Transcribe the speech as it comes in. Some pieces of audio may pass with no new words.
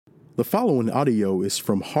The following audio is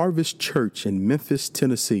from Harvest Church in Memphis,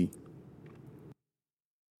 Tennessee.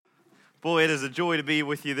 Boy, it is a joy to be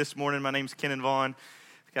with you this morning. My name's Kenan Vaughn.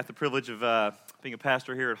 I've got the privilege of being a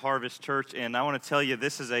pastor here at Harvest Church, and I want to tell you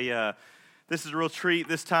this is a real treat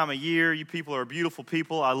this time of year. You people are beautiful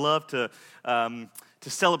people. I love to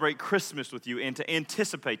celebrate Christmas with you and to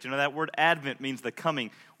anticipate. You know, that word Advent means the coming.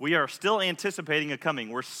 We are still anticipating a coming.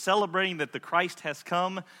 We're celebrating that the Christ has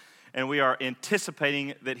come, and we are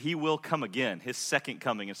anticipating that he will come again, his second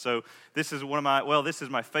coming. And so this is this is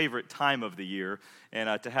my favorite time of the year.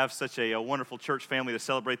 And to have such a wonderful church family to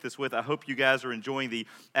celebrate this with, I hope you guys are enjoying the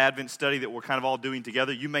Advent study that we're kind of all doing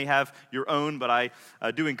together. You may have your own, but I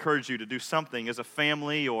do encourage you to do something as a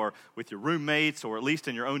family or with your roommates or at least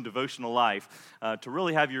in your own devotional life to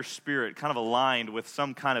really have your spirit kind of aligned with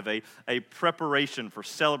some kind of a preparation for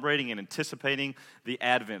celebrating and anticipating the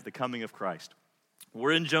Advent, the coming of Christ.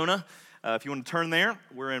 We're in Jonah. If you want to turn there,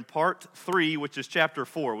 we're in part 3, which is chapter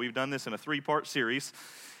 4. We've done this in a 3-part series.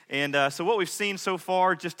 And so what we've seen so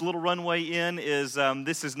far, just a little runway in, is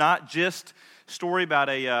this is not just a story about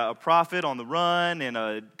a prophet on the run and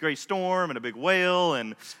a great storm and a big whale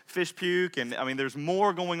and fish puke. And I mean, there's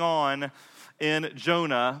more going on in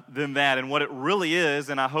Jonah than that. And what it really is,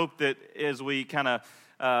 and I hope that as we kind of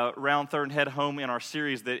round third and head home in our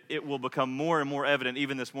series, that it will become more and more evident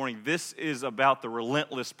even this morning. This is about the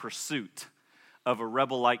relentless pursuit of a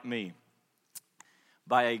rebel like me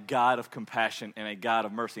by a God of compassion and a God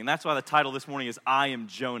of mercy. And that's why the title this morning is I Am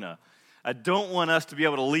Jonah. I don't want us to be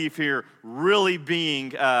able to leave here really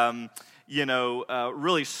being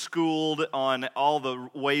really schooled on all the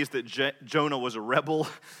ways that Jonah was a rebel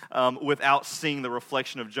without seeing the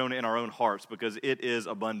reflection of Jonah in our own hearts, because it is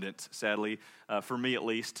abundant, sadly, for me at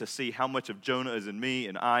least, to see how much of Jonah is in me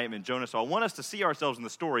and I am in Jonah. So I want us to see ourselves in the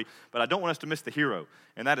story, but I don't want us to miss the hero,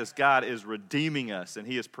 and that is God is redeeming us, and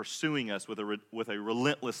he is pursuing us with a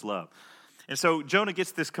relentless love. And so Jonah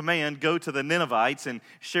gets this command, go to the Ninevites and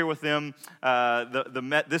share with them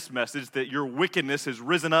this message, that your wickedness has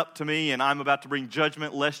risen up to me and I'm about to bring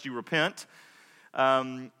judgment lest you repent.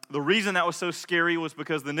 The reason that was so scary was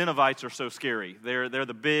because the Ninevites are so scary. They're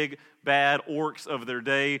the big, bad orcs of their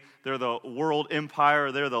day. They're the world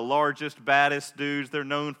empire. They're the largest, baddest dudes. They're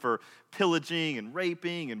known for pillaging and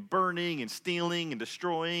raping and burning and stealing and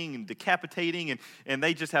destroying and decapitating, and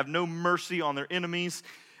they just have no mercy on their enemies.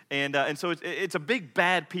 And so it's a big,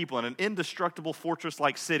 bad people in an indestructible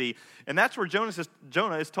fortress-like city. And that's where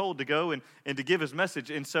Jonah is told to go and to give his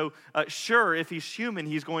message. And so, sure, if he's human,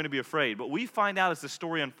 he's going to be afraid. But we find out as the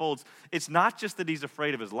story unfolds, it's not just that he's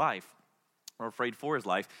afraid of his life or afraid for his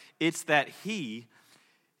life. It's that he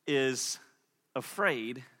is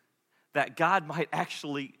afraid that God might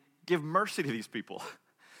actually give mercy to these people.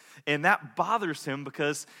 And that bothers him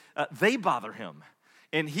because they bother him.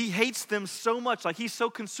 And he hates them so much, like he's so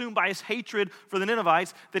consumed by his hatred for the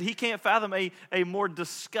Ninevites that he can't fathom a more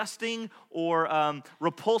disgusting or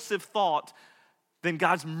repulsive thought than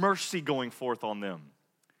God's mercy going forth on them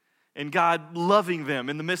and God loving them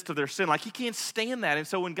in the midst of their sin. Like he can't stand that. And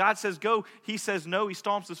so when God says go, he says no, he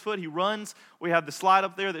stomps his foot, he runs. We have the slide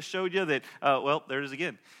up there that showed you that, there it is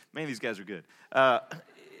again. Man, these guys are good.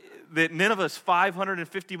 That Nineveh's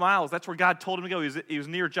 550 miles. That's where God told him to go. He was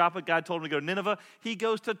near Joppa. God told him to go to Nineveh. He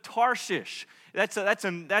goes to Tarshish. That's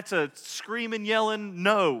a screaming, yelling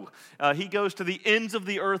no. He goes to the ends of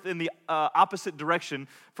the earth in the opposite direction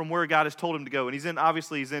from where God has told him to go. And he's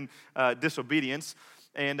in disobedience.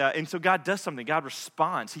 And so God does something. God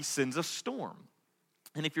responds. He sends a storm.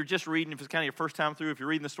 And if you're just reading, if it's kind of your first time through, if you're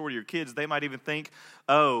reading the story to your kids, they might even think,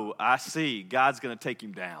 oh, I see. God's going to take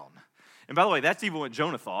him down. And by the way, that's even what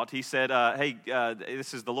Jonah thought. He said,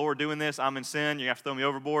 this is the Lord doing this. I'm in sin. You're going to have to throw me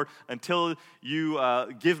overboard. Until you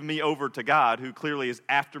give me over to God, who clearly is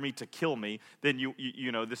after me to kill me, then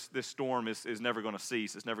this storm is never going to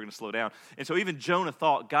cease. It's never going to slow down. And so even Jonah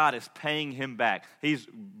thought God is paying him back. He's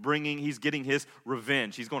getting his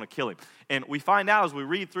revenge. He's going to kill him. And we find out as we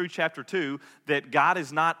read through chapter 2 that God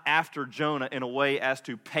is not after Jonah in a way as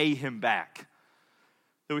to pay him back.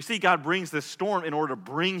 So we see God brings this storm in order to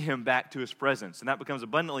bring him back to his presence. And that becomes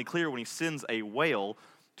abundantly clear when he sends a whale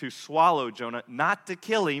to swallow Jonah, not to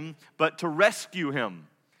kill him, but to rescue him,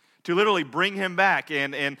 to literally bring him back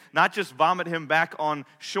and not just vomit him back on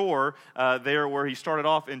shore there where he started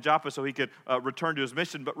off in Joppa so he could return to his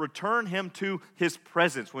mission, but return him to his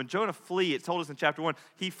presence. When Jonah fled, it told us in chapter 1,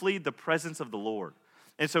 he fled the presence of the Lord.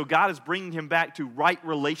 And so God is bringing him back to right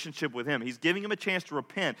relationship with him. He's giving him a chance to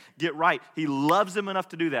repent, get right. He loves him enough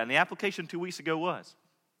to do that. And the application 2 weeks ago was,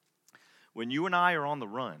 when you and I are on the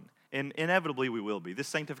run, and inevitably we will be, this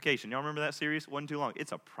sanctification, y'all remember that series? It wasn't too long.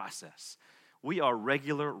 It's a process. We are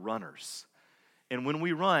regular runners. And when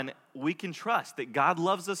we run, we can trust that God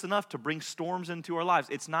loves us enough to bring storms into our lives.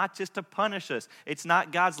 It's not just to punish us. It's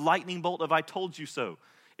not God's lightning bolt of I told you so.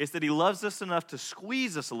 It's that he loves us enough to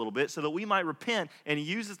squeeze us a little bit so that we might repent, and he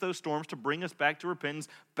uses those storms to bring us back to repentance,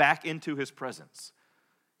 back into his presence.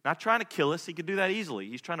 Not trying to kill us. He could do that easily.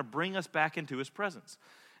 He's trying to bring us back into his presence.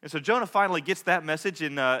 And so Jonah finally gets that message,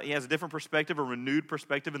 and he has a different perspective, a renewed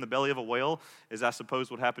perspective in the belly of a whale, as I suppose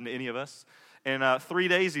would happen to any of us. And 3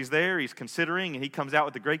 days he's there, he's considering, and he comes out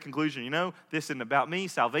with the great conclusion, this isn't about me.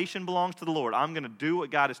 Salvation belongs to the Lord. I'm going to do what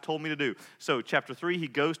God has told me to do. So chapter 3, he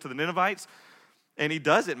goes to the Ninevites, and he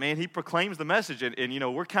does it, man. He proclaims the message,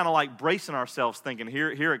 and we're kind of like bracing ourselves thinking,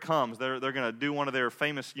 here it comes. They're going to do one of their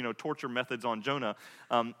famous, torture methods on Jonah.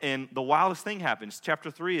 And the wildest thing happens. Chapter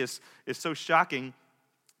 3 is so shocking.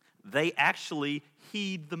 They actually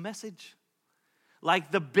heed the message.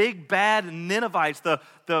 Like the big bad Ninevites,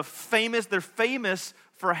 they're famous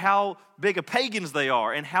for how big of pagans they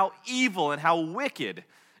are and how evil and how wicked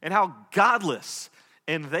and how godless.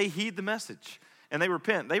 And they heed the message and they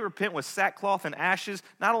repent. They repent with sackcloth and ashes,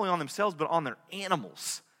 not only on themselves, but on their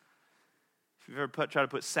animals. If you've ever tried to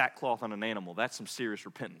put sackcloth on an animal, that's some serious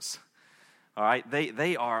repentance. All right,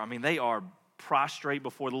 they are prostrate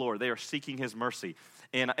before the Lord. They are seeking his mercy.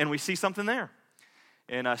 And we see something there.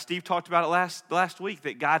 And Steve talked about it last week,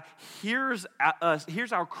 that God hears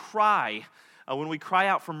our cry when we cry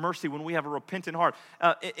out for mercy, when we have a repentant heart.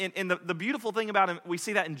 And the beautiful thing about him, we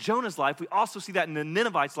see that in Jonah's life, we also see that in the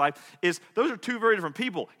Ninevites' life, is those are two very different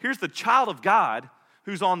people. Here's the child of God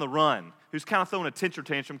who's on the run, who's kind of throwing a temper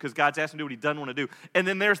tantrum because God's asked him to do what he doesn't want to do. And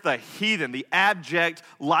then there's the heathen, the abject,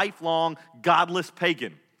 lifelong, godless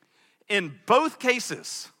pagan. In both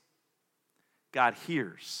cases, God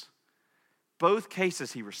hears. Both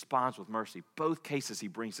cases, he responds with mercy. Both cases, he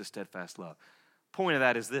brings a steadfast love. Point of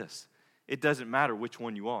that is this. It doesn't matter which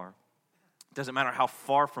one you are. It doesn't matter how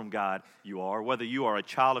far from God you are, whether you are a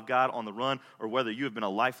child of God on the run or whether you have been a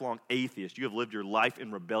lifelong atheist. You have lived your life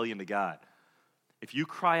in rebellion to God. If you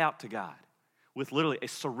cry out to God with literally a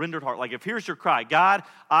surrendered heart, like if here's your cry, God,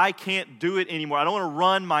 I can't do it anymore. I don't want to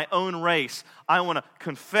run my own race. I want to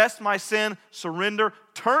confess my sin, surrender,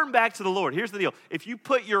 turn back to the Lord. Here's the deal. If you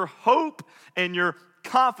put your hope and your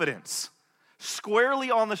confidence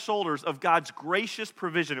squarely on the shoulders of God's gracious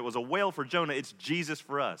provision, it was a whale for Jonah, it's Jesus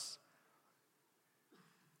for us.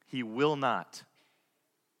 He will not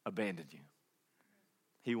abandon you.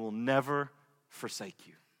 He will never forsake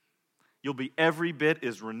you. You'll be every bit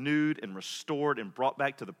as renewed and restored and brought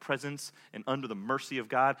back to the presence and under the mercy of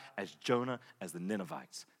God as Jonah, as the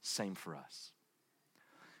Ninevites. Same for us.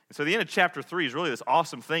 And so the end of chapter 3 is really this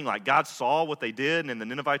awesome thing, like God saw what they did and in the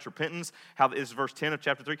Ninevites' repentance, how this is verse 10 of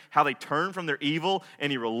chapter 3, how they turned from their evil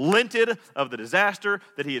and he relented of the disaster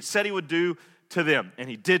that he had said he would do to them, and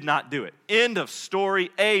he did not do it. End of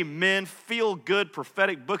story. Amen. Feel good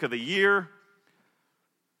prophetic book of the year.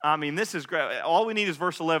 I mean, this is great. All we need is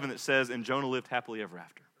verse 11 that says, and Jonah lived happily ever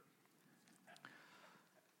after.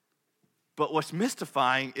 But what's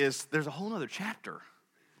mystifying is there's a whole other chapter.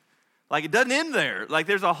 Like, it doesn't end there. Like,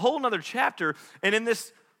 there's a whole other chapter, and in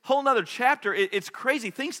this whole other chapter, it's crazy.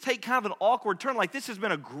 Things take kind of an awkward turn. Like, this has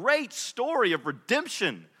been a great story of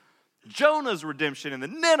redemption. Jonah's redemption and the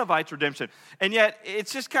Ninevites' redemption. And yet,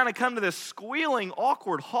 it's just kind of come to this squealing,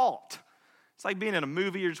 awkward halt. It's like being in a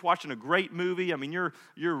movie, you're just watching a great movie. I mean, you're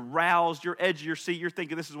roused, you're edge of your seat, you're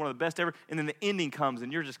thinking this is one of the best ever, and then the ending comes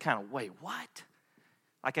and you're just kind of, wait, what?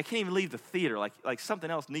 Like, I can't even leave the theater. Like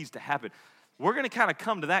something else needs to happen. We're going to kind of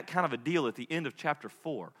come to that kind of a deal at the end of chapter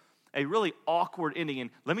 4. A really awkward ending,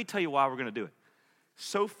 and let me tell you why we're going to do it.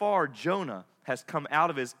 So far, Jonah has come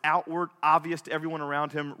out of his outward, obvious to everyone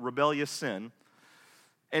around him, rebellious sin,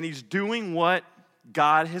 and he's doing what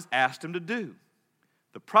God has asked him to do.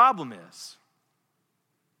 The problem is,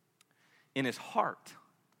 in his heart,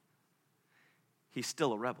 he's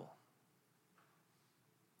still a rebel.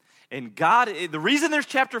 And God, the reason there's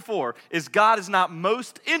chapter 4 is God is not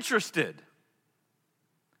most interested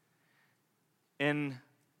in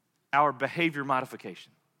our behavior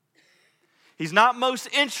modification. He's not most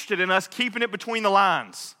interested in us keeping it between the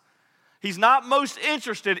lines. He's not most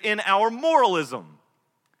interested in our moralism.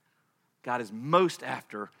 God is most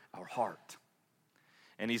after our heart.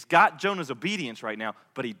 And he's got Jonah's obedience right now,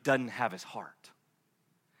 but he doesn't have his heart.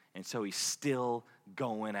 And so he's still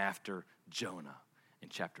going after Jonah in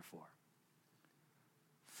chapter 4.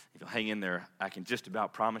 If you'll hang in there, I can just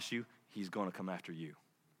about promise you he's going to come after you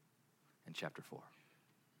in chapter 4.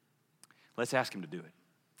 Let's ask him to do it.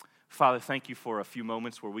 Father, thank you for a few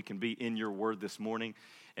moments where we can be in your word this morning.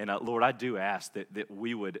 And Lord, I do ask that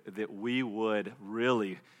we would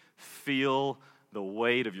really feel the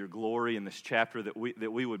weight of your glory in this chapter, that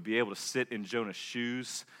we would be able to sit in Jonah's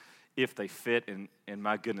shoes if they fit, and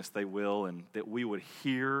my goodness, they will, and that we would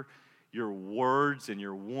hear your words and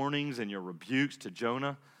your warnings and your rebukes to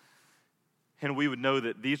Jonah, and we would know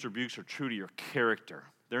that these rebukes are true to your character.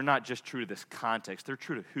 They're not just true to this context. They're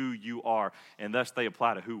true to who you are, and thus they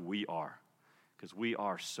apply to who we are, because we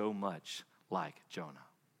are so much like Jonah.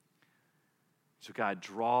 So God,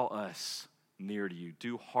 draw us near to you.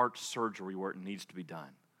 Do heart surgery where it needs to be done.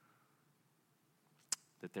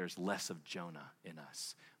 That there's less of Jonah in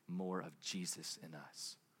us, more of Jesus in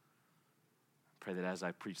us. I pray that as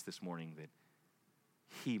I preach this morning, that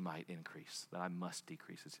he might increase, that I must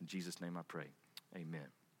decrease. It's in Jesus' name I pray. Amen.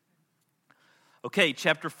 Okay,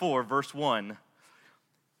 chapter 4, verse 1.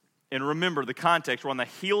 And remember the context. We're on the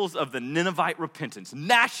heels of the Ninevite repentance,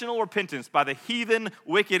 national repentance by the heathen,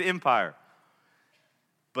 wicked empire.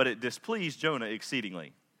 But it displeased Jonah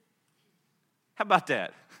exceedingly. How about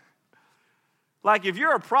that? Like, if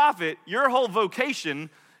you're a prophet, your whole vocation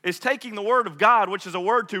is taking the word of God, which is a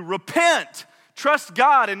word to repent, trust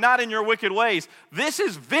God and not in your wicked ways. This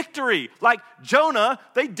is victory. Like Jonah,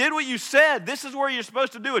 they did what you said. This is where you're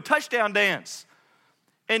supposed to do a touchdown dance.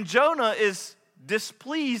 And Jonah is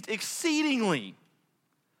displeased exceedingly.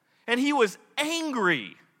 And he was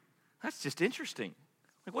angry. That's just interesting.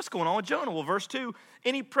 Like, what's going on with Jonah? Well, verse 2,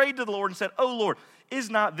 and he prayed to the Lord and said, "O Lord,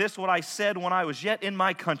 is not this what I said when I was yet in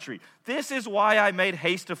my country? This is why I made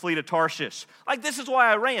haste to flee to Tarshish. Like, this is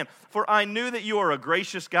why I ran. For I knew that you are a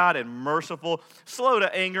gracious God and merciful, slow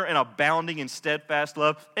to anger and abounding in steadfast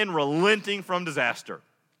love and relenting from disaster.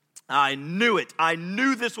 I knew it. I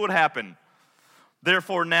knew this would happen.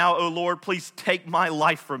 Therefore now, O Lord, please take my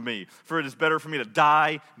life from me, for it is better for me to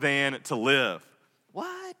die than to live."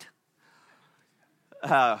 What?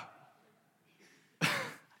 I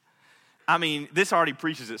mean, this already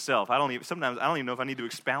preaches itself. Sometimes I don't even know if I need to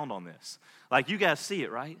expound on this. Like, you guys see it,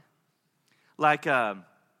 right? Like,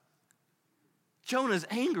 Jonah's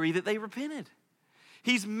angry that they repented.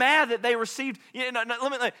 He's mad that they received. Here's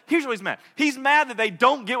what he's mad. He's mad that they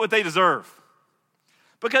don't get what they deserve.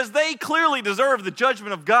 Because they clearly deserve the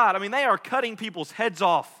judgment of God. I mean, they are cutting people's heads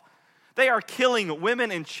off. They are killing women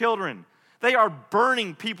and children. They are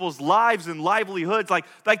burning people's lives and livelihoods.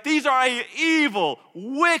 Like these are evil,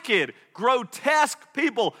 wicked, grotesque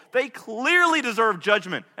people. They clearly deserve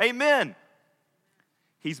judgment. Amen.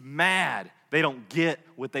 He's mad they don't get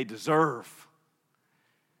what they deserve.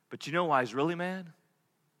 But you know why he's really mad?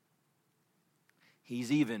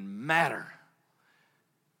 He's even madder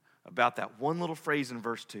about that one little phrase in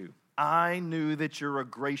verse 2. I knew that you're a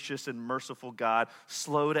gracious and merciful God,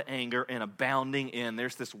 slow to anger and abounding in,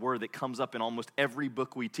 there's this word that comes up in almost every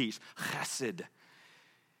book we teach, chesed,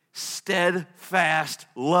 steadfast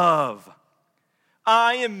love.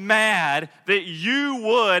 I am mad that you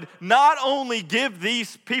would not only give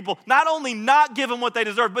these people, not only not give them what they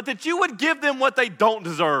deserve, but that you would give them what they don't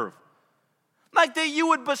deserve. Like that you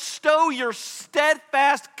would bestow your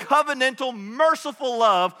steadfast, covenantal, merciful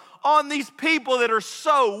love on these people that are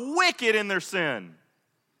so wicked in their sin.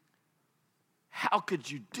 How could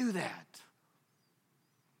you do that?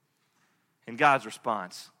 And God's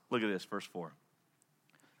response, look at this, verse 4.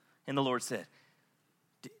 And the Lord said,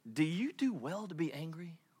 do you do well to be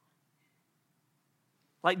angry?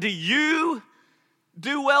 Like, do you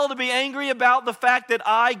do well to be angry about the fact that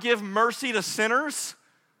I give mercy to sinners?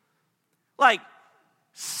 Like,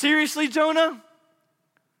 seriously, Jonah?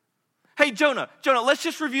 Hey, Jonah, let's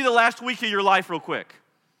just review the last week of your life real quick.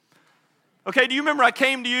 Okay, do you remember I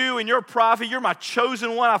came to you and you're a prophet, you're my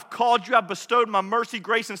chosen one, I've called you, I've bestowed my mercy,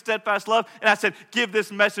 grace, and steadfast love, and I said, give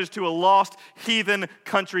this message to a lost heathen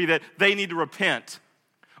country that they need to repent,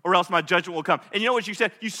 or else my judgment will come. And you know what you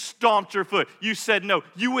said? You stomped your foot. You said no.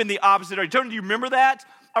 You went in the opposite direction. Jonah, do you remember that?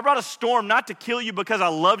 I brought a storm not to kill you because I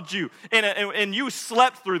loved you. And you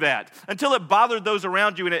slept through that until it bothered those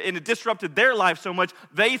around you and it disrupted their life so much,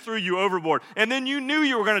 they threw you overboard. And then you knew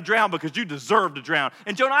you were going to drown because you deserved to drown.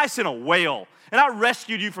 And Jonah, I sent a whale and I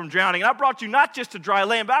rescued you from drowning. And I brought you not just to dry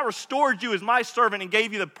land, but I restored you as my servant and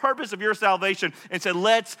gave you the purpose of your salvation and said,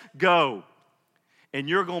 let's go. And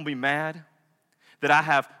you're going to be mad that I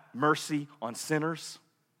have mercy on sinners?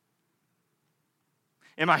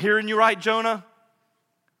 Am I hearing you right, Jonah?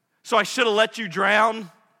 So I should have let you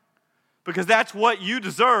drown because that's what you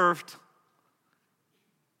deserved.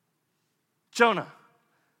 Jonah,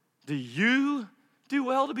 do you do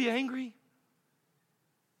well to be angry?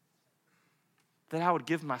 That I would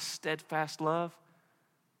give my steadfast love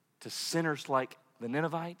to sinners like the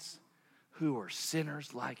Ninevites who are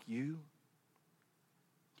sinners like you?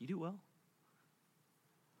 Do you do well?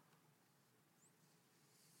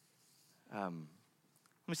 let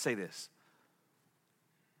me say this.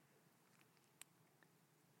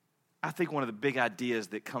 I think one of the big ideas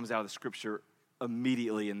that comes out of the scripture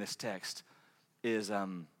immediately in this text is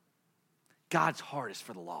God's heart is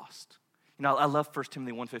for the lost. You know, I love 1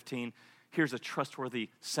 Timothy 1:15. Here's a trustworthy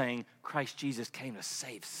saying, Christ Jesus came to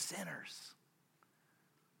save sinners.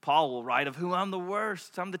 Paul will write of whom I'm the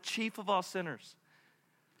worst. I'm the chief of all sinners.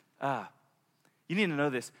 You need to know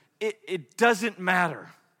this. It doesn't matter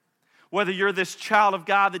whether you're this child of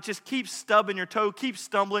God that just keeps stubbing your toe, keeps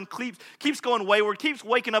stumbling, keeps going wayward, keeps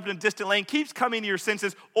waking up in a distant lane, keeps coming to your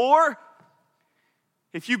senses, or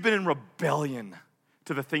if you've been in rebellion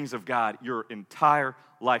to the things of God your entire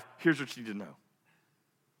life. Here's what you need to know.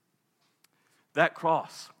 That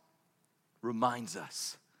cross reminds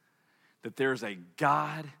us that there's a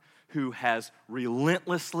God who has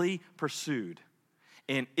relentlessly pursued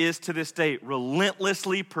and is to this day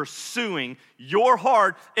relentlessly pursuing your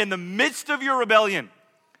heart in the midst of your rebellion.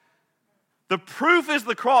 The proof is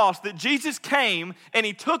the cross that Jesus came and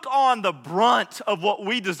he took on the brunt of what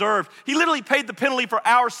we deserved. He literally paid the penalty for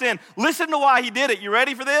our sin. Listen to why he did it. You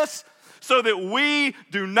ready for this? So that we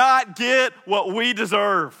do not get what we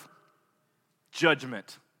deserve.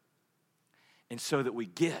 Judgment. And so that we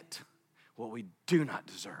get what we do not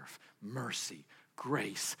deserve. Mercy,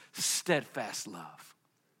 grace, steadfast love.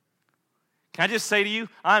 Can I just say to you,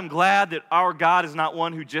 I'm glad that our God is not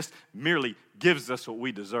one who just merely gives us what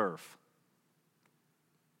we deserve.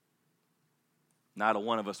 Not a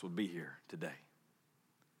one of us would be here today.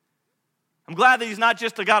 I'm glad that he's not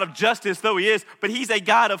just a God of justice, though he is, but he's a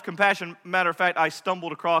God of compassion. Matter of fact, I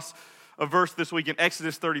stumbled across a verse this week in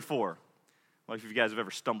Exodus 34. Well, if you guys have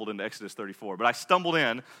ever stumbled into Exodus 34, but I stumbled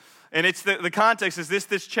in. And it's the context is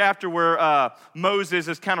this chapter where Moses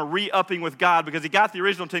is kind of re-upping with God because he got the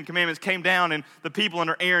original 10 Commandments, came down, and the people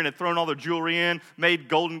under Aaron had thrown all their jewelry in, made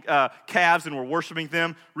golden calves and were worshiping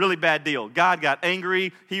them. Really bad deal. God got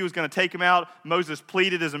angry. He was going to take them out. Moses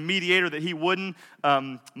pleaded as a mediator that he wouldn't,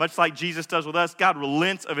 much like Jesus does with us. God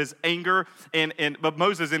relents of his anger, but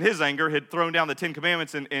Moses in his anger had thrown down the 10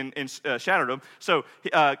 Commandments and shattered them. So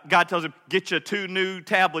God tells him, get you 2 new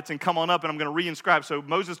tablets and come on up, and I'm going to re-inscribe. So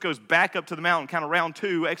Moses goes back up to the mountain, kind of round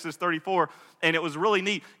 2, Exodus 34, and it was really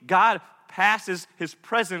neat. God passes his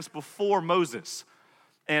presence before Moses.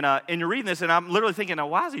 And you're reading this, and I'm literally thinking, now,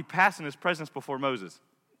 why is he passing his presence before Moses?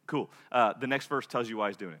 Cool. The next verse tells you why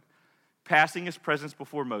he's doing it. Passing his presence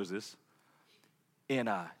before Moses, and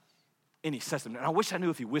he says to him, and I wish I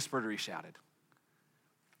knew if he whispered or he shouted,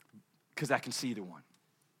 because I can see either one.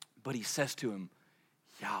 But he says to him,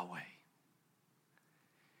 Yahweh,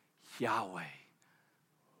 Yahweh,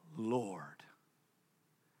 Lord,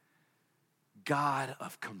 God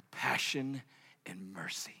of compassion and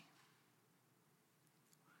mercy.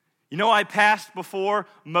 You know, I passed before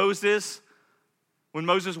Moses when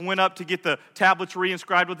Moses went up to get the tablets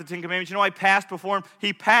re-inscribed with the 10 Commandments. You know, I passed before him.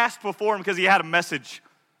 He passed before him because he had a message.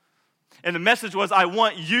 And the message was, I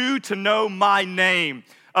want you to know my name.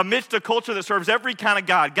 Amidst a culture that serves every kind of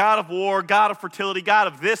God, God of war, God of fertility, God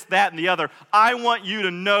of this, that, and the other, I want you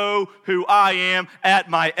to know who I am at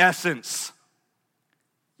my essence.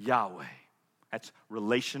 Yahweh. That's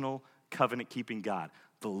relational, covenant-keeping God.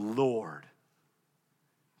 The Lord,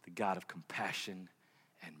 the God of compassion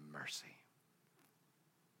and mercy.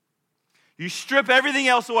 You strip everything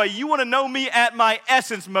else away. You want to know me at my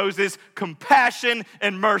essence, Moses, compassion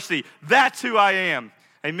and mercy. That's who I am.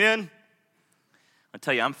 Amen? I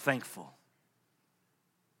tell you, I'm thankful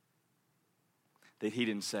that he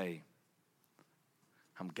didn't say,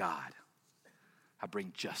 I'm God. I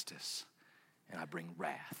bring justice and I bring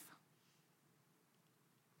wrath.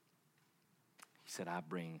 He said, I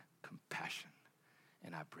bring compassion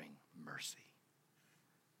and I bring mercy.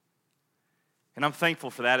 And I'm thankful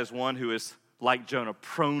for that as one who is, like Jonah,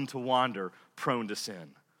 prone to wander, prone to sin.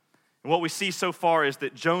 And what we see so far is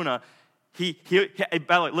that Jonah, by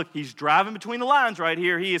the way, look, he's driving between the lines right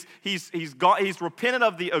here. He's repented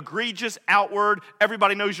of the egregious outward,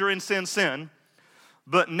 everybody knows you're in sin.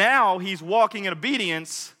 But now he's walking in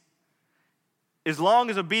obedience. As long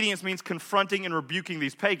as obedience means confronting and rebuking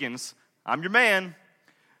these pagans, I'm your man.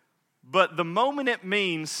 But the moment it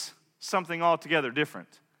means something altogether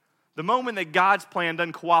different, the moment that God's plan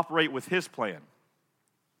doesn't cooperate with his plan,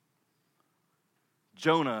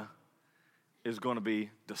 Jonah is going to be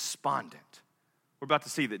despondent. We're about to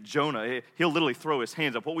see that Jonah, he'll literally throw his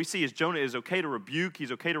hands up. What we see is Jonah is okay to rebuke,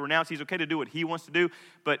 he's okay to renounce, he's okay to do what he wants to do.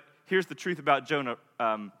 But here's the truth about Jonah.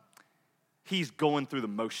 He's going through the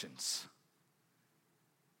motions.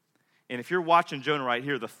 And if you're watching Jonah right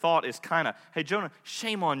here, the thought is kind of, hey, Jonah,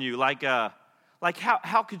 shame on you. Like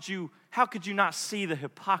how could you not see the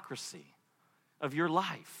hypocrisy? of your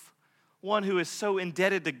life. One who is so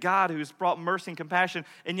indebted to God, who's brought mercy and compassion,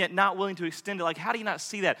 and yet not willing to extend it. Like, how do you not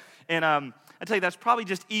see that? And I tell you, that's probably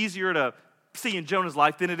just easier to see in Jonah's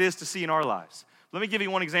life than it is to see in our lives. Let me give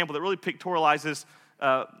you one example that really pictorializes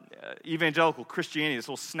evangelical Christianity, this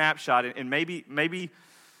little snapshot, and maybe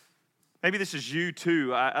this is you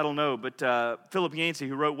too, I don't know, but Philip Yancey,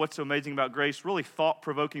 who wrote What's So Amazing About Grace, really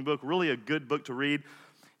thought-provoking book, really a good book to read.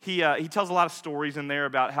 He tells a lot of stories in there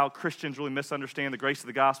about how Christians really misunderstand the grace of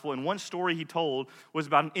the gospel, and one story he told was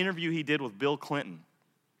about an interview he did with Bill Clinton.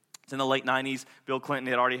 It's in the late 90s. Bill Clinton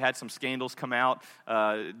had already had some scandals come out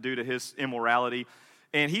due to his immorality.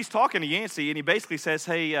 And he's talking to Yancey, and he basically says,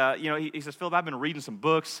 hey, he says, Philip, I've been reading some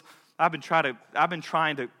books. I've been trying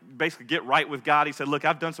to basically get right with God. He said, look,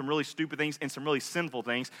 I've done some really stupid things and some really sinful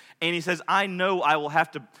things. And he says, I know I will have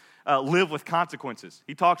to live with consequences.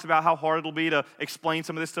 He talks about how hard it'll be to explain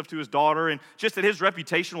some of this stuff to his daughter, and just that his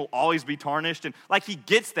reputation will always be tarnished. And like, he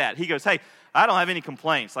gets that. He goes, hey, I don't have any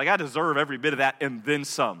complaints. Like, I deserve every bit of that and then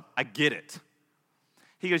some. I get it.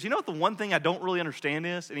 He goes, you know what the one thing I don't really understand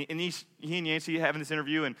is? And he and Yancey having this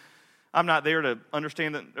interview, and I'm not there to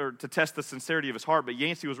understand or to test the sincerity of his heart, but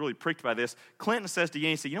Yancey was really pricked by this. Clinton says to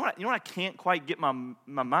Yancey, you know what I can't quite get my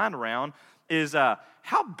mind around is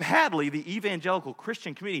how badly the evangelical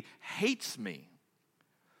Christian community hates me.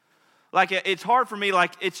 Like, it's hard for me,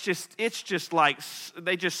 like, it's just like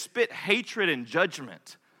they just spit hatred and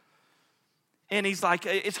judgment. And he's like,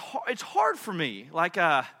 it's hard for me. Like,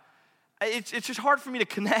 it's just hard for me to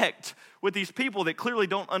connect with these people that clearly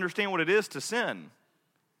don't understand what it is to sin.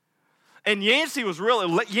 And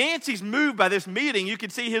Yancey's moved by this meeting. You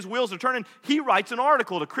can see his wheels are turning. He writes an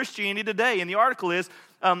article to Christianity Today, and the article is,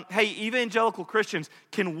 hey, evangelical Christians,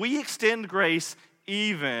 can we extend grace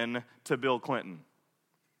even to Bill Clinton?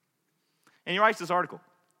 And he writes this article.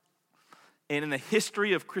 And in the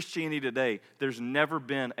history of Christianity Today, there's never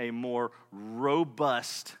been a more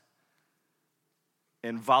robust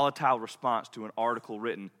and volatile response to an article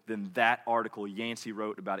written than that article Yancey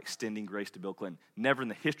wrote about extending grace to Bill Clinton. Never in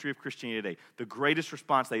the history of Christianity Today. The greatest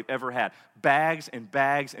response they've ever had. Bags and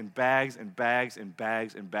bags and bags and bags and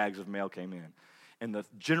bags and bags of mail came in. And the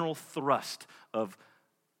general thrust of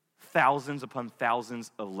thousands upon thousands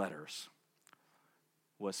of letters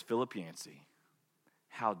was, Philip Yancey,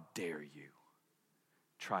 how dare you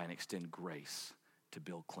try and extend grace to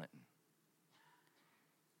Bill Clinton?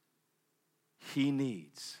 He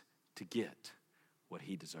needs to get what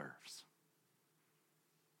he deserves.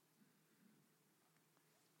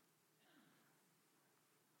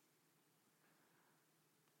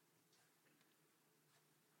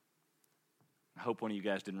 I hope one of you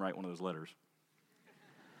guys didn't write one of those letters.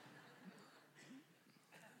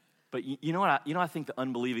 But you know what I think the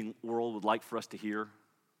unbelieving world would like for us to hear?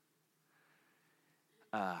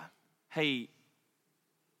 Hey,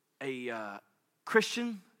 a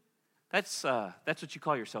Christian, that's what you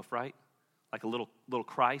call yourself, right? Like a little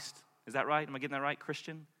Christ. Is that right? Am I getting that right?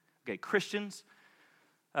 Christian? Okay, Christians.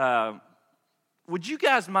 Would you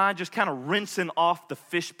guys mind just kind of rinsing off the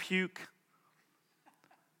fish puke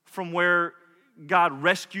from where God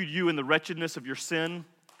rescued you in the wretchedness of your sin,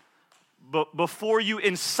 but before you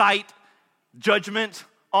incite judgment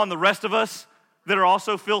on the rest of us that are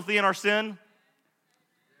also filthy in our sin?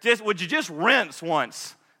 Would you just rinse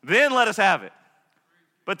once, then let us have it?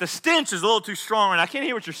 But the stench is a little too strong, and I can't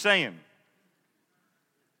hear what you're saying.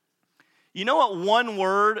 You know what one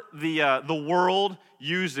word the world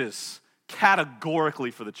uses categorically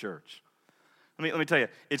for the church? Let me tell you,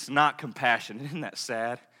 it's not compassion. Isn't that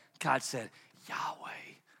sad? God said, Yahweh,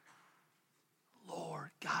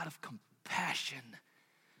 Lord, God of compassion.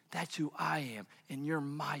 That's who I am, and you're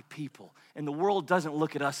my people. And the world doesn't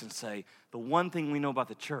look at us and say, the one thing we know about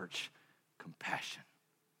the church, compassion.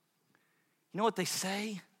 You know what they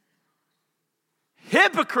say?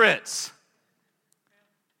 Hypocrites.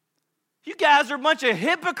 You guys are a bunch of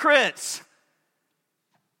hypocrites.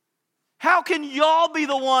 How can y'all be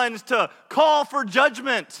the ones to call for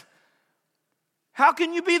judgment? How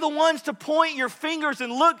can you be the ones to point your fingers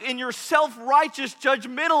and look in your self-righteous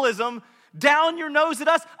judgmentalism down your nose at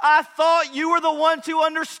us? I thought you were the ones who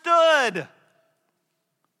understood.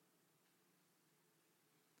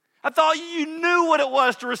 I thought you knew what it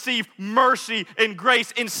was to receive mercy and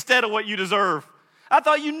grace instead of what you deserve. I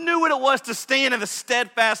thought you knew what it was to stand in the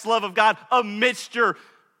steadfast love of God amidst your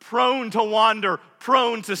prone to wander,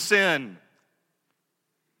 prone to sin.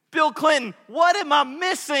 Bill Clinton, what am I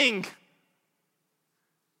missing? I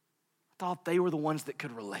thought they were the ones that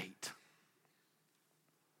could relate.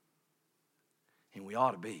 And we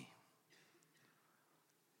ought to be.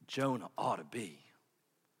 Jonah ought to be.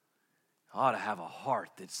 I ought to have a heart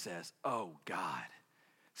that says, oh God,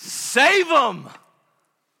 save them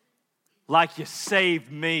like you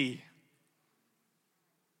saved me.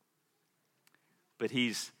 But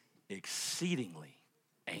he's exceedingly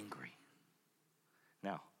angry.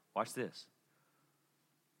 Now, watch this.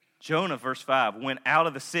 Jonah, verse 5, went out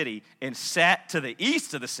of the city and sat to the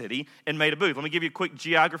east of the city and made a booth. Let me give you a quick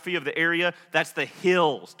geography of the area. That's the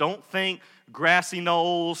hills. Don't think grassy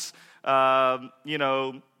knolls,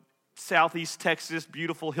 southeast Texas,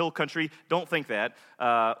 beautiful hill country. Don't think that.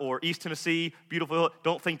 Or East Tennessee, beautiful hill.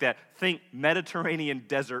 Don't think that. Think Mediterranean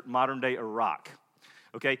desert, modern-day Iraq.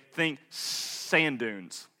 Okay? Think sand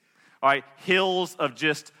dunes. All right? Hills of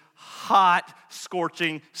just hot,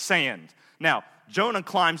 scorching sand. Now, Jonah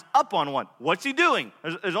climbs up on one. What's he doing?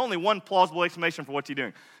 There's only one plausible explanation for what's he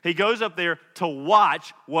doing. He goes up there to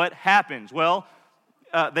watch what happens. Well,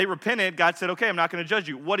 they repented. God said, okay, I'm not going to judge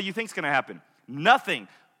you. What do you think is going to happen? Nothing.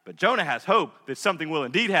 But Jonah has hope that something will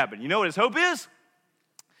indeed happen. You know what his hope is?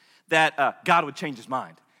 That God would change his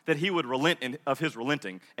mind. That he would relent of his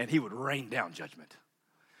relenting, and he would rain down judgment.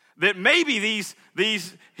 That maybe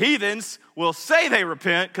these heathens will say they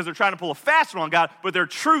repent because they're trying to pull a fast one on God, but their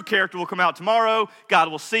true character will come out tomorrow.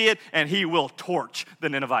 God will see it, and he will torch the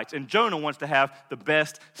Ninevites. And Jonah wants to have the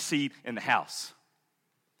best seat in the house.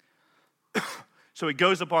 So he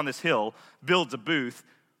goes up on this hill, builds a booth,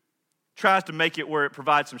 tries to make it where it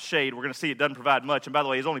provides some shade. We're going to see it doesn't provide much. And by the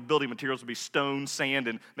way, his only building materials will be stone, sand,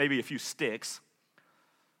 and maybe a few sticks.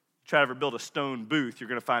 Try to ever build a stone booth, you're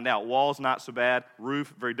going to find out. Walls, not so bad.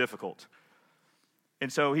 Roof, very difficult.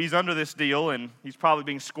 And so he's under this deal, and he's probably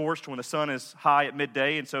being scorched when the sun is high at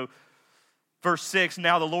midday. And so, verse 6,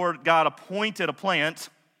 now the Lord God appointed a plant.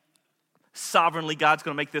 Sovereignly, God's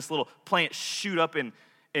going to make this little plant shoot up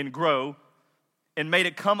and grow, and made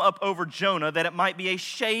it come up over Jonah that it might be a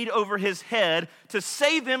shade over his head to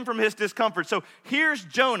save him from his discomfort. So here's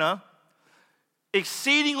Jonah,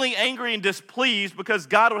 exceedingly angry and displeased because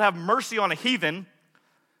God would have mercy on a heathen,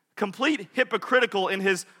 complete hypocrite in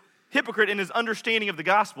his understanding of the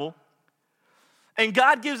gospel. And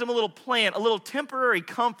God gives him a little plant, a little temporary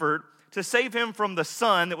comfort to save him from the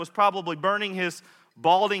sun that was probably burning his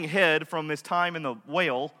balding head from his time in the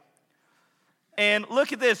whale. And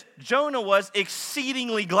look at this, Jonah was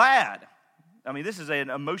exceedingly glad. I mean, this is an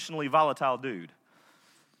emotionally volatile dude.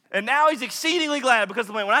 And now he's exceedingly glad because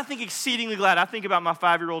when I think exceedingly glad, I think about my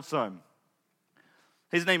 5-year-old son.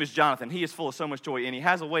 His name is Jonathan. He is full of so much joy, and he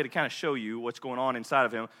has a way to kind of show you what's going on inside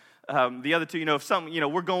of him. The other two, if something,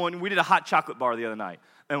 we did a hot chocolate bar the other night.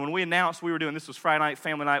 And when we announced we were doing, this was Friday night,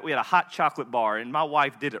 family night, we had a hot chocolate bar, and my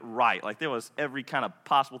wife did it right. Like there was every kind of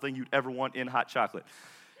possible thing you'd ever want in hot chocolate.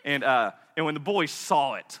 And when the boys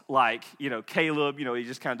saw it, Caleb, he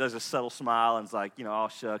just kind of does a subtle smile and is like, oh,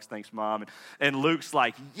 shucks, thanks, Mom. And Luke's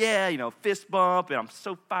like, yeah, fist bump, and I'm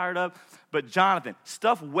so fired up. But Jonathan,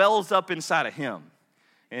 stuff wells up inside of him.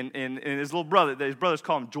 And his little brother, his brothers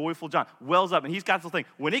call him Joyful John, wells up, and he's got this little thing.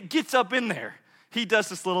 When it gets up in there, he does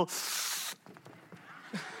this little...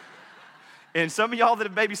 And some of y'all that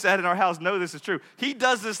have babysat in our house know this is true. He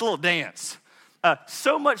does this little dance.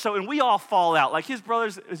 So much so, and we all fall out. Like his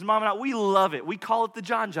brothers, his mom and I, we love it. We call it the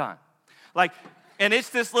John John. And it's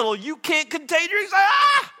this little, you can't contain your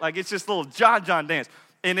anxiety. It's this little John John dance.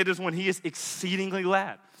 And it is when he is exceedingly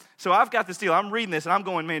glad. So I've got this deal. I'm reading this, and I'm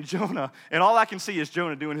going, man, Jonah. And all I can see is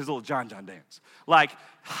Jonah doing his little John John dance.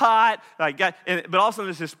 Hot, but also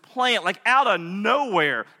there's this plant, out of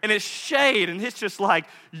nowhere. And it's shade, and it's just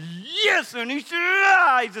yes, and he's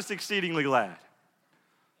just exceedingly glad.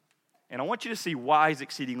 And I want you to see why he's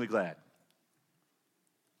exceedingly glad.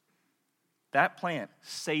 That plant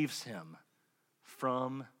saves him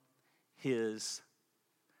from his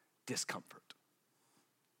discomfort.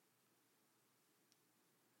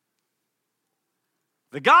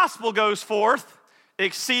 The gospel goes forth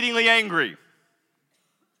exceedingly angry.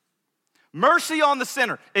 Mercy on the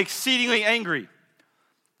sinner, exceedingly angry.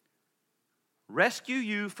 Rescue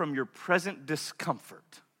you from your present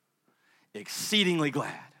discomfort, exceedingly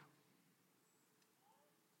glad.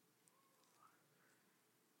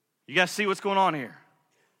 You guys see what's going on here?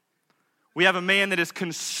 We have a man that is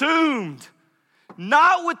consumed,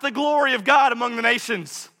 not with the glory of God among the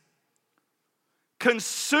nations,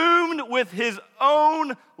 consumed with his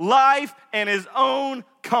own life and his own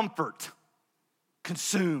comfort.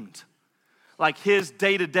 Consumed. His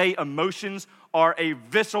day-to-day emotions are a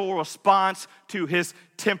visceral response to his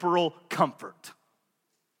temporal comfort.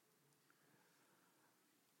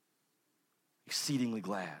 Exceedingly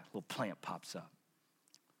glad. A little plant pops up.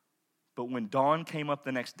 But when dawn came up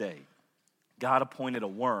the next day, God appointed a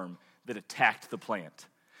worm that attacked the plant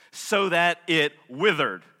so that it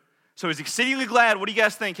withered. So he's exceedingly glad. What do you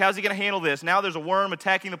guys think? How's he going to handle this? Now there's a worm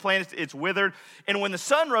attacking the plant. It's withered. And when the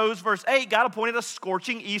sun rose, verse 8, God appointed a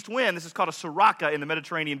scorching east wind. This is called a siraka in the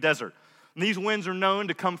Mediterranean desert. And these winds are known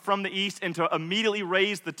to come from the east and to immediately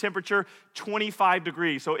raise the temperature 25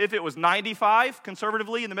 degrees. So if it was 95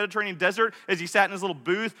 conservatively in the Mediterranean desert, as he sat in his little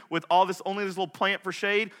booth with only this little plant for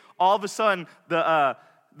shade, all of a sudden the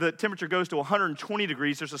temperature goes to 120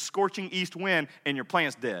 degrees. There's a scorching east wind and your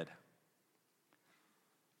plant's dead.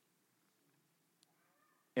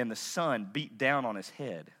 And the sun beat down on his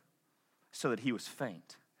head so that he was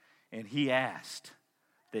faint. And he asked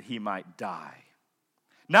that he might die.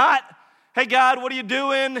 Not, hey, God, what are you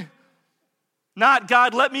doing? Not,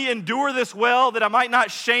 God, let me endure this well that I might not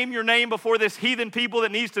shame your name before this heathen people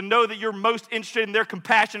that needs to know that you're most interested in their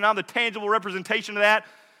compassion and I'm the tangible representation of that.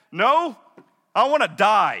 No, I want to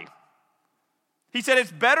die. He said,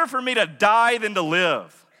 it's better for me to die than to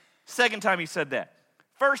live. Second time he said that.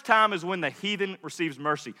 First time is when the heathen receives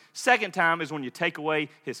mercy. Second time is when you take away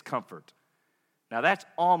his comfort. Now that's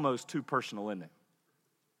almost too personal, isn't it?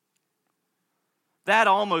 That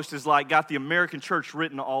almost is like got the American church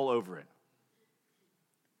written all over it.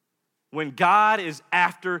 When God is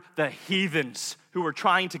after the heathens who are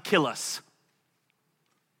trying to kill us.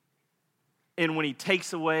 And when he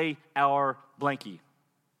takes away our blankie.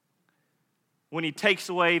 When he takes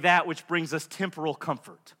away that which brings us temporal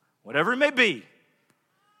comfort. Whatever it may be.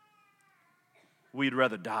 We'd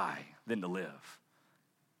rather die than to live.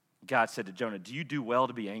 God said to Jonah, do you do well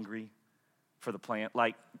to be angry for the plant?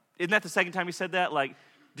 Like, isn't that the second time he said that? Like,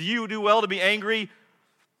 do you do well to be angry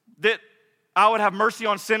that I would have mercy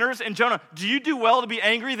on sinners? And Jonah, do you do well to be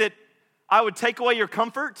angry that I would take away your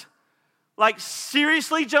comfort? Like,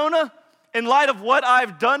 seriously, Jonah? In light of what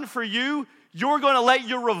I've done for you, you're going to let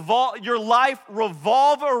your life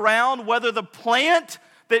revolve around whether the plant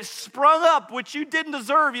that sprung up, which you didn't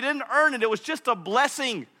deserve, you didn't earn it, it was just a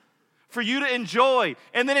blessing for you to enjoy,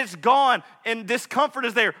 and then it's gone, and discomfort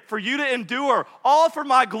is there for you to endure, all for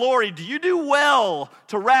my glory. Do you do well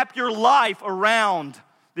to wrap your life around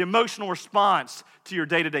the emotional response to your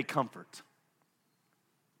day-to-day comfort?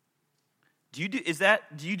 How's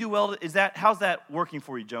that working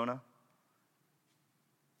for you, Jonah?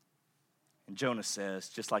 And Jonah says,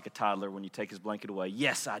 just like a toddler when you take his blanket away,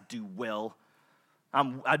 yes, I do well.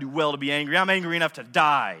 I do well to be angry. I'm angry enough to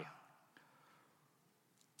die.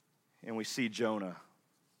 And we see Jonah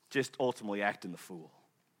just ultimately acting the fool.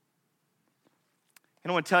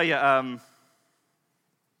 And I want to tell you,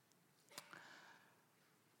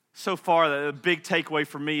 so far the big takeaway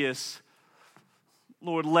for me is,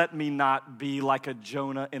 Lord, let me not be like a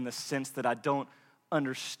Jonah in the sense that I don't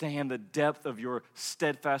understand the depth of your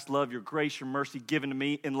steadfast love, your grace, your mercy given to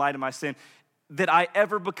me in light of my sin, that I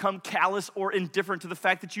ever become callous or indifferent to the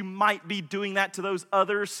fact that you might be doing that to those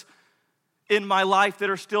others in my life that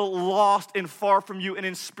are still lost and far from you and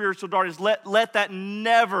in spiritual darkness. Let that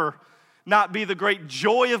never not be the great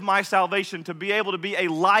joy of my salvation, to be able to be a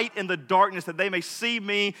light in the darkness, that they may see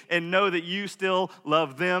me and know that you still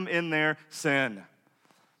love them in their sin.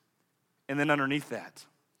 And then underneath that,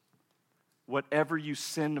 whatever you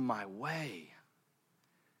send my way,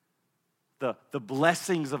 the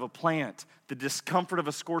blessings of a plant, the discomfort of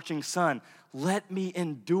a scorching sun, let me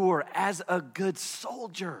endure as a good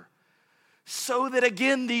soldier, so that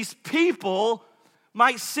again these people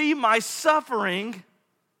might see my suffering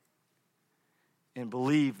and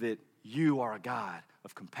believe that you are a God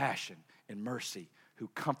of compassion and mercy, who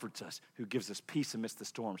comforts us, who gives us peace amidst the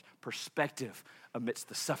storms, perspective amidst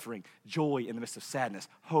the suffering, joy in the midst of sadness,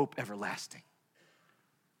 hope everlasting.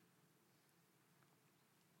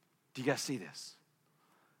 Do you guys see this?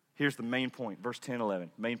 Here's the main point, verse 10, 11,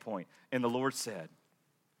 main point. And the Lord said,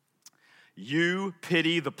 you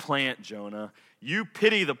pity the plant, Jonah. You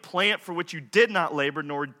pity the plant for which you did not labor,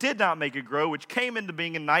 nor did not make it grow, which came into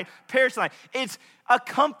being in night, perished in night. It's a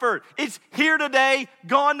comfort. It's here today,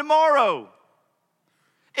 gone tomorrow.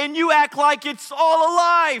 And you act like it's all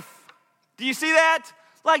alive. Do you see that?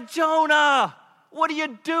 Like, Jonah, what are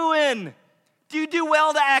you doing? Do you do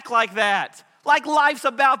well to act like that? Like life's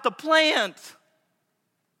about the plant.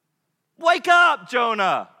 Wake up,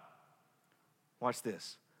 Jonah. Watch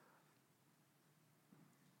this.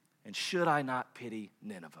 And should I not pity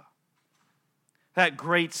Nineveh? That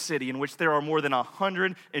great city in which there are more than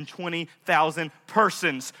 120,000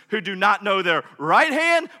 persons who do not know their right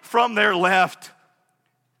hand from their left.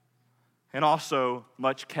 And also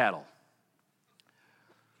much cattle.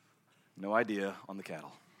 No idea on the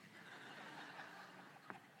cattle.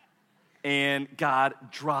 And God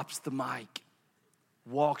drops the mic,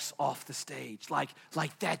 walks off the stage, like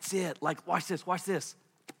that's it. Like, watch this.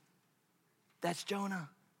 That's Jonah.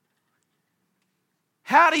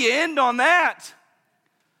 How do you end on that?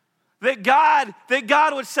 That God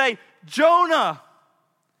would say, Jonah,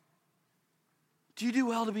 do you do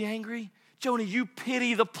well to be angry? Jonah, you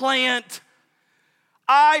pity the plant.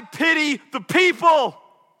 I pity the people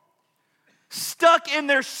stuck in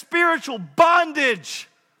their spiritual bondage.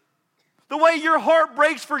 The way your heart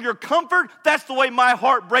breaks for your comfort, that's the way my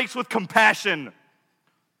heart breaks with compassion.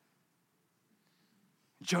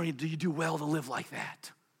 Jonah, do you do well to live like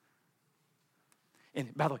that?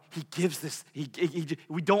 And by the way, he gives this,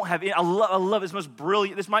 we don't have, I love this most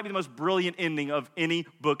brilliant, this might be the most brilliant ending of any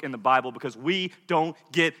book in the Bible because we don't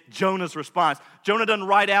get Jonah's response. Jonah doesn't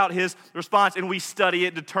write out his response and we study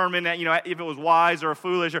it, determine that, if it was wise or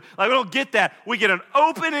foolish, or we don't get that. We get an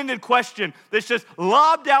open-ended question that's just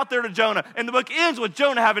lobbed out there to Jonah. And the book ends with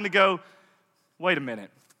Jonah having to go, wait a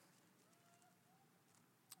minute.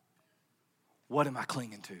 What am I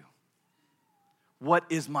clinging to? What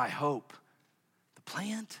is my hope?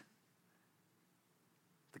 Plant,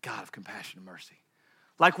 the God of compassion and mercy.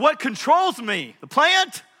 Like what controls me? The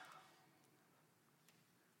plant,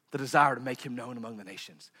 the desire to make him known among the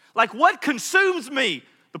nations. Like what consumes me?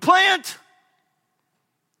 The plant,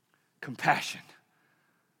 compassion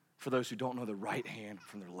for those who don't know the right hand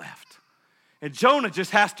from their left. And Jonah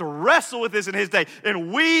just has to wrestle with this in his day.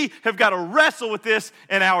 And we have got to wrestle with this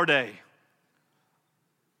in our day.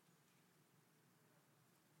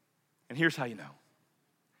 And here's how you know.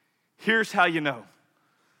 Here's how you know.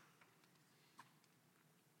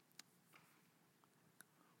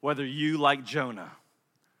 Whether you, like Jonah,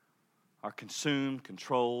 are consumed,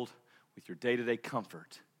 controlled with your day-to-day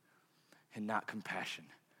comfort and not compassion,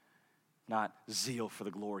 not zeal for the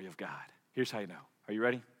glory of God. Here's how you know. Are you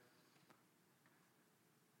ready?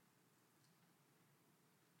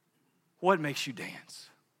 What makes you dance?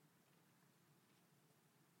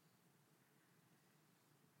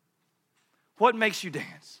 What makes you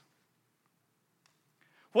dance?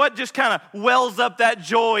 What just kind of wells up that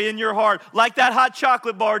joy in your heart, like that hot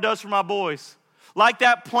chocolate bar does for my boys, like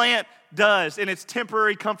that plant does in its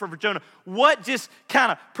temporary comfort for Jonah? What just kind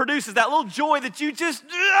of produces that little joy that you just,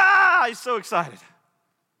 he's so excited.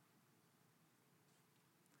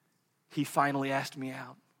 He finally asked me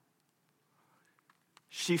out.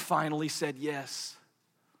 She finally said yes.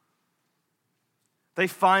 They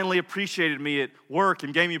finally appreciated me at work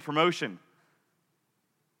and gave me a promotion.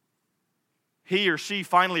 He or she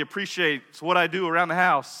finally appreciates what I do around the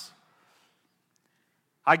house.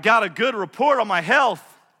 I got a good report on my health.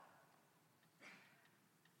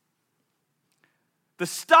 The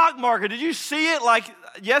stock market, did you see it like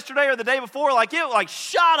yesterday or the day before? Like it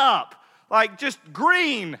shot up, like just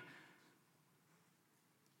green.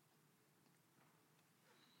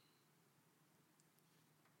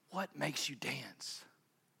 What makes you dance?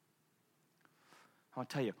 I want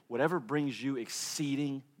to tell you, whatever brings you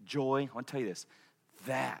exceeding joy, I want to tell you this,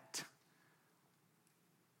 that's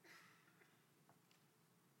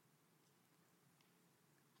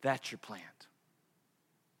your plant.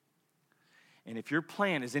 And if your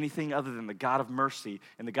plan is anything other than the God of mercy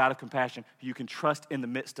and the God of compassion, who you can trust in the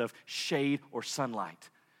midst of shade or sunlight,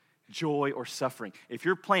 joy or suffering, if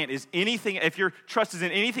your plan is anything, if your trust is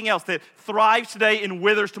in anything else that thrives today and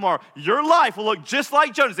withers tomorrow, your life will look just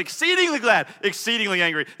like Jonah's, exceedingly glad, exceedingly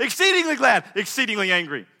angry, exceedingly glad, exceedingly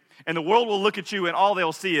angry. And the world will look at you and all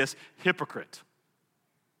they'll see is hypocrite.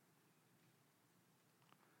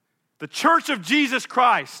 The Church of Jesus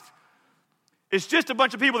Christ is just a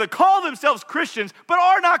bunch of people that call themselves Christians but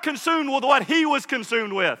are not consumed with what he was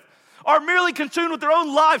consumed with, are merely consumed with their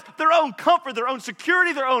own lives, their own comfort, their own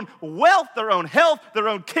security, their own wealth, their own health, their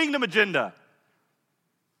own kingdom agenda.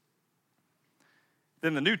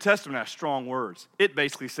 Then the New Testament has strong words. It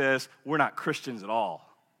basically says we're not Christians at all.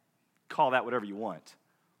 Call that whatever you want,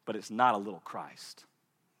 but it's not a little Christ.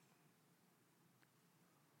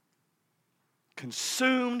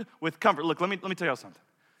 Consumed with comfort. Look, let me tell y'all something.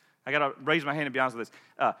 I got to raise my hand and be honest with this.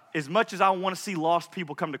 As much as I want to see lost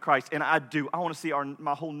people come to Christ, and I do, I want to see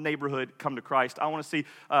my whole neighborhood come to Christ. I want to see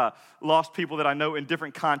lost people that I know in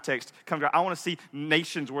different contexts come to Christ. I want to see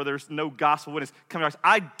nations where there's no gospel witness come to Christ.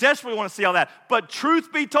 I desperately want to see all that. But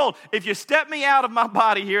truth be told, if you step me out of my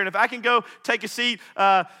body here, and if I can go take a seat,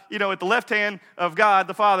 at the left hand of God,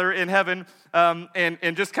 the Father in heaven,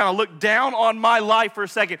 and just kind of look down on my life for a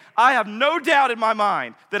second, I have no doubt in my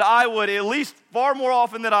mind that I would, at least far more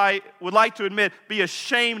often than I would like to admit, be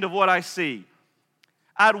ashamed of what I see.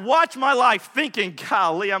 I'd watch my life thinking,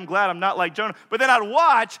 golly, I'm glad I'm not like Jonah. But then I'd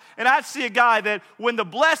watch and I'd see a guy that when the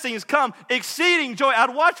blessings come, exceeding joy,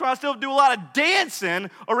 I'd watch myself do a lot of dancing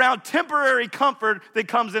around temporary comfort that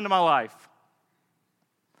comes into my life.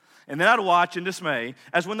 And then I'd watch in dismay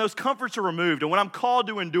as when those comforts are removed and when I'm called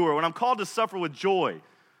to endure, when I'm called to suffer with joy,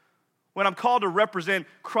 when I'm called to represent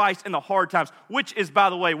Christ in the hard times, which is, by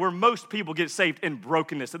the way, where most people get saved in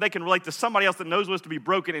brokenness, that they can relate to somebody else that knows what it's to be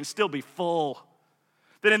broken and still be full.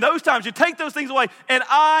 That in those times, you take those things away, and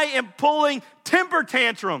I am pulling temper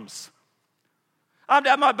tantrums.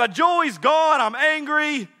 My joy's gone, I'm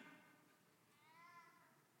angry.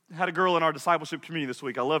 I had a girl in our discipleship community this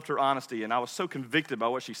week. I loved her honesty, and I was so convicted by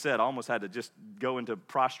what she said, I almost had to just go into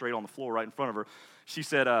prostrate on the floor right in front of her. She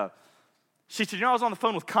said, I was on the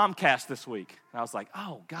phone with Comcast this week. And I was like,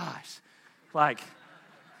 oh, gosh. Like,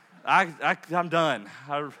 I'm done.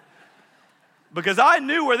 Because I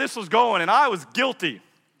knew where this was going, and I was guilty.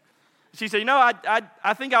 She said,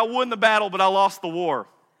 I think I won the battle, but I lost the war.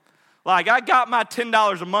 Like, I got my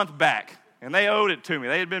 $10 a month back, and they owed it to me.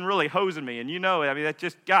 They had been really hosing me, and that's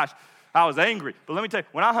just, gosh, I was angry. But let me tell you,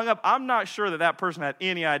 when I hung up, I'm not sure that person had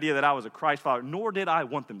any idea that I was a Christ follower, nor did I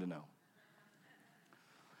want them to know.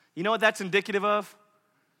 You know what that's indicative of?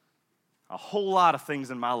 A whole lot of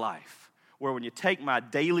things in my life where when you take my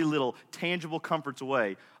daily little tangible comforts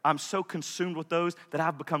away, I'm so consumed with those that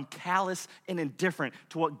I've become callous and indifferent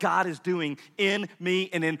to what God is doing in me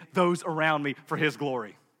and in those around me for His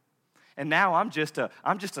glory. And now I'm just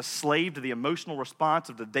a slave to the emotional response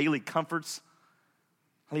of the daily comforts.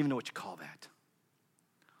 I don't even know what you call that.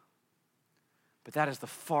 But that is the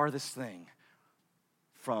farthest thing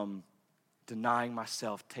from denying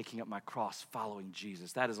myself, taking up my cross, following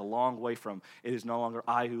Jesus. That is a long way from, it is no longer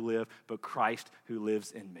I who live, but Christ who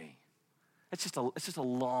lives in me. It's just a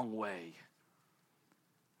long way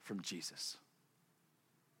from Jesus.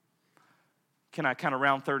 Can I kind of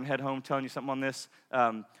round third and head home telling you something on this?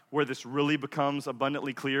 Where this really becomes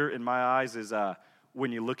abundantly clear in my eyes is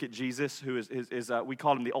when you look at Jesus, who is we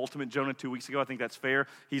called him the ultimate Jonah 2 weeks ago. I think that's fair.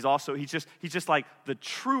 He's just like the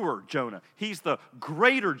truer Jonah. He's the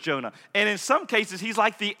greater Jonah. And in some cases, he's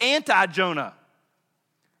like the anti-Jonah.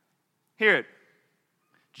 Hear it.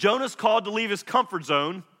 Jonah's called to leave his comfort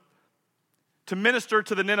zone to minister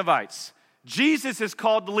to the Ninevites. Jesus is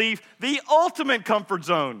called to leave the ultimate comfort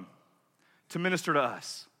zone to minister to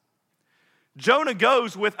us. Jonah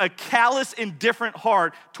goes with a callous, indifferent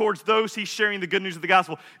heart towards those he's sharing the good news of the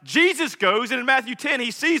gospel. Jesus goes, and in Matthew 10,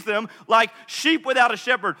 he sees them like sheep without a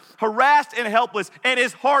shepherd, harassed and helpless, and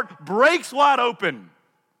his heart breaks wide open.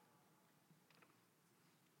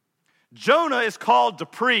 Jonah is called to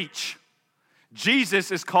preach.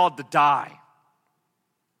 Jesus is called to die.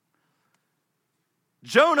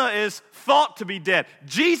 Jonah is thought to be dead.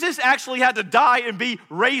 Jesus actually had to die and be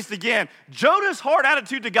raised again. Jonah's heart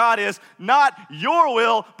attitude to God is, not your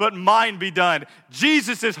will, but mine be done.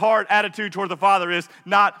 Jesus' heart attitude toward the Father is,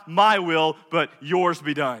 not my will, but yours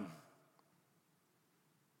be done.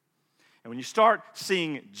 And when you start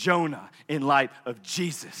seeing Jonah in light of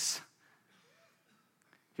Jesus,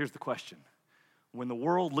 here's the question. When the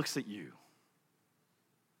world looks at you,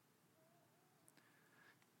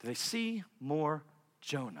 do they see more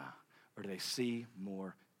Jonah, or do they see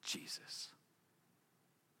more Jesus?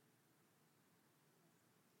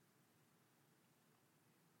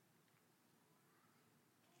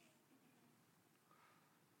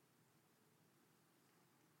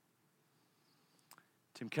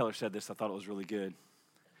 Tim Keller said this, I thought it was really good.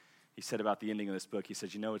 He said about the ending of this book, he said,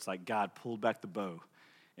 it's like God pulled back the bow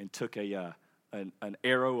and took an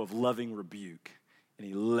arrow of loving rebuke, and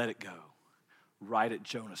he let it go right at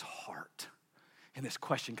Jonah's heart. And this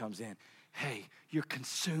question comes in, hey, you're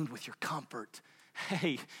consumed with your comfort.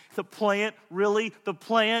 Hey, the plant, really? The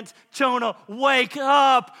plant? Jonah, wake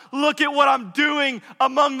up. Look at what I'm doing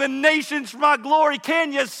among the nations for my glory.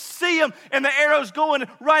 Can you see him? And the arrow's going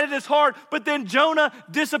right at his heart, but then Jonah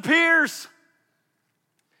disappears.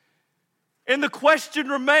 And the question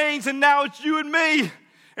remains, and now it's you and me.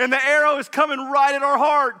 And the arrow is coming right at our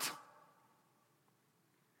heart.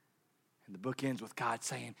 And the book ends with God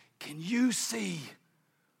saying, can you see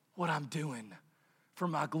what I'm doing for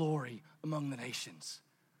my glory among the nations?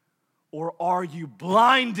 Or are you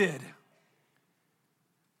blinded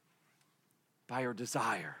by your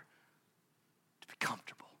desire to be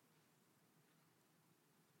comfortable?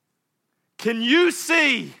 Can you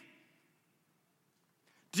see?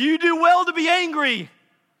 Do you do well to be angry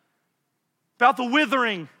about the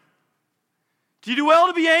withering? Do you do well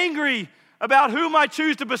to be angry about whom I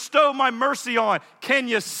choose to bestow my mercy on? Can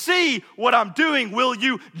you see what I'm doing? Will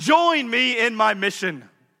you join me in my mission?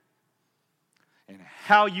 And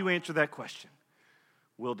how you answer that question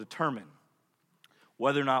will determine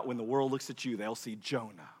whether or not when the world looks at you, they'll see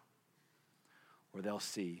Jonah or they'll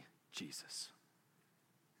see Jesus.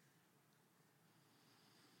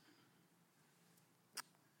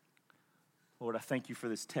 Lord, I thank you for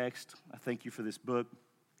this text. I thank you for this book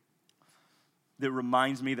that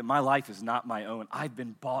reminds me that my life is not my own. I've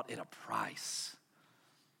been bought at a price.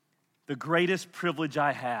 The greatest privilege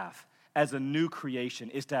I have as a new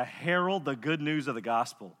creation is to herald the good news of the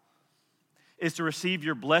gospel, is to receive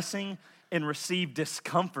your blessing and receive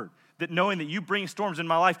discomfort. That knowing that you bring storms in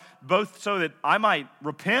my life, both so that I might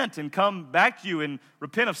repent and come back to you and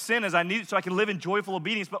repent of sin as I need it so I can live in joyful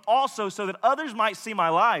obedience, but also so that others might see my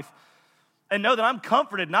life and know that I'm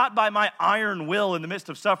comforted not by my iron will in the midst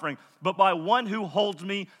of suffering, but by one who holds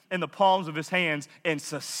me in the palms of his hands and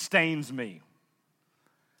sustains me.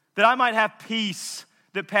 That I might have peace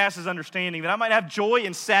that passes understanding, that I might have joy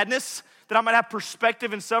in sadness, that I might have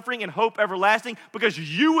perspective in suffering and hope everlasting, because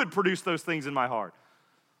you would produce those things in my heart.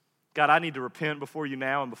 God, I need to repent before you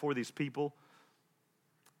now and before these people.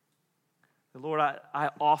 Lord, I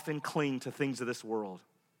often cling to things of this world.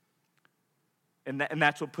 And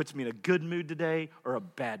that's what puts me in a good mood today or a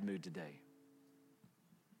bad mood today.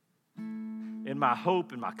 And my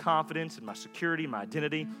hope and my confidence and my security and my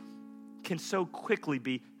identity can so quickly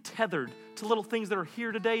be tethered to little things that are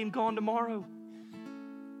here today and gone tomorrow.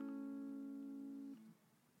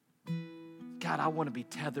 God, I want to be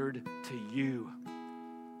tethered to you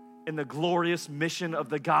in the glorious mission of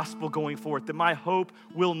the gospel going forth, that my hope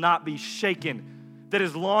will not be shaken, that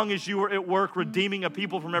as long as you are at work redeeming a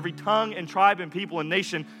people from every tongue and tribe and people and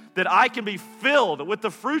nation, that I can be filled with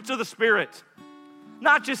the fruits of the Spirit.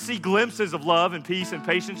 Not just see glimpses of love and peace and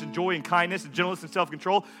patience and joy and kindness and gentleness and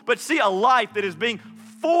self-control, but see a life that is being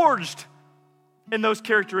forged in those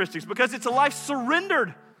characteristics, because it's a life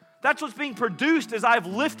surrendered. That's what's being produced as I've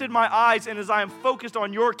lifted my eyes and as I am focused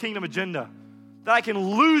on your kingdom agenda, that I can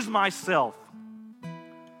lose myself,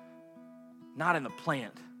 not in the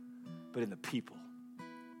plant, but in the people.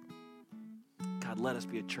 God, let us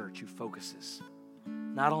be a church who focuses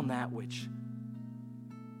not on that which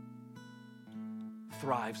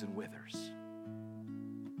thrives and withers,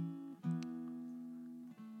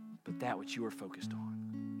 but that which you are focused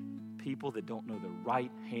on. People that don't know the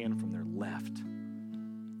right hand from their left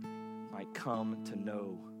might come to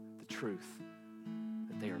know the truth,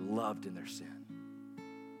 that they are loved in their sin,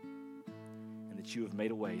 and that you have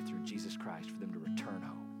made a way through Jesus Christ for them to return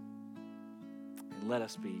home. And let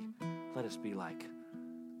us be like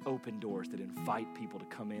open doors that invite people to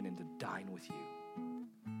come in and to dine with you.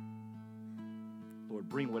 Lord,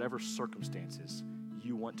 bring whatever circumstances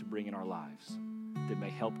you want to bring in our lives that may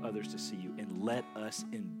help others to see you, and let us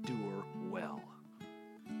endure well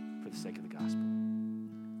for the sake of the gospel.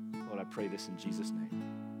 Lord, I pray this in Jesus' name.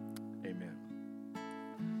 Amen.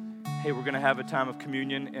 Hey, we're going to have a time of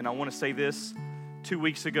communion, and I want to say this. 2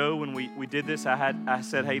 weeks ago when we did this, I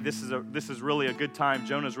said, hey, this is really a good time.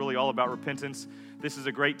 Jonah's really all about repentance. This is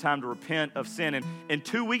a great time to repent of sin. And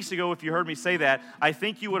 2 weeks ago, if you heard me say that, I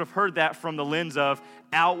think you would have heard that from the lens of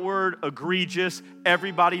outward, egregious,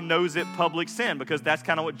 everybody knows it public sin, because that's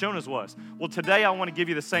kind of what Jonah's was. Well, today I want to give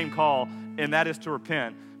you the same call, and that is to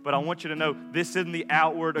repent. But I want you to know this isn't the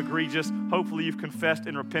outward, egregious. Hopefully you've confessed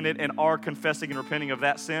and repented and are confessing and repenting of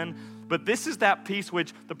that sin. But this is that piece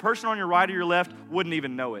which the person on your right or your left wouldn't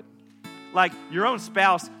even know it. Like your own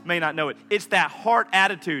spouse may not know it. It's that heart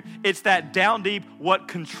attitude. It's that down deep what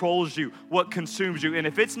controls you, what consumes you. And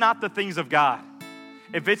if it's not the things of God,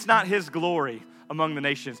 if it's not His glory among the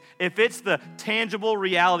nations, if it's the tangible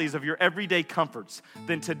realities of your everyday comforts,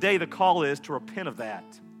 then today the call is to repent of that.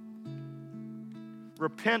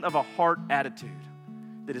 Repent of a heart attitude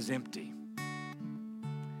that is empty.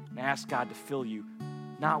 And ask God to fill you,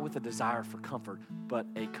 not with a desire for comfort, but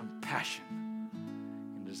a compassion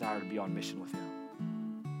and a desire to be on mission with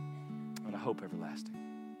Him. And a hope everlasting.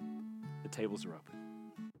 The tables are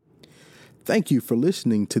open. Thank you for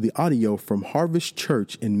listening to the audio from Harvest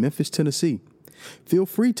Church in Memphis, Tennessee. Feel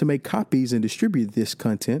free to make copies and distribute this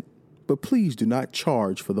content, but please do not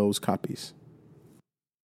charge for those copies.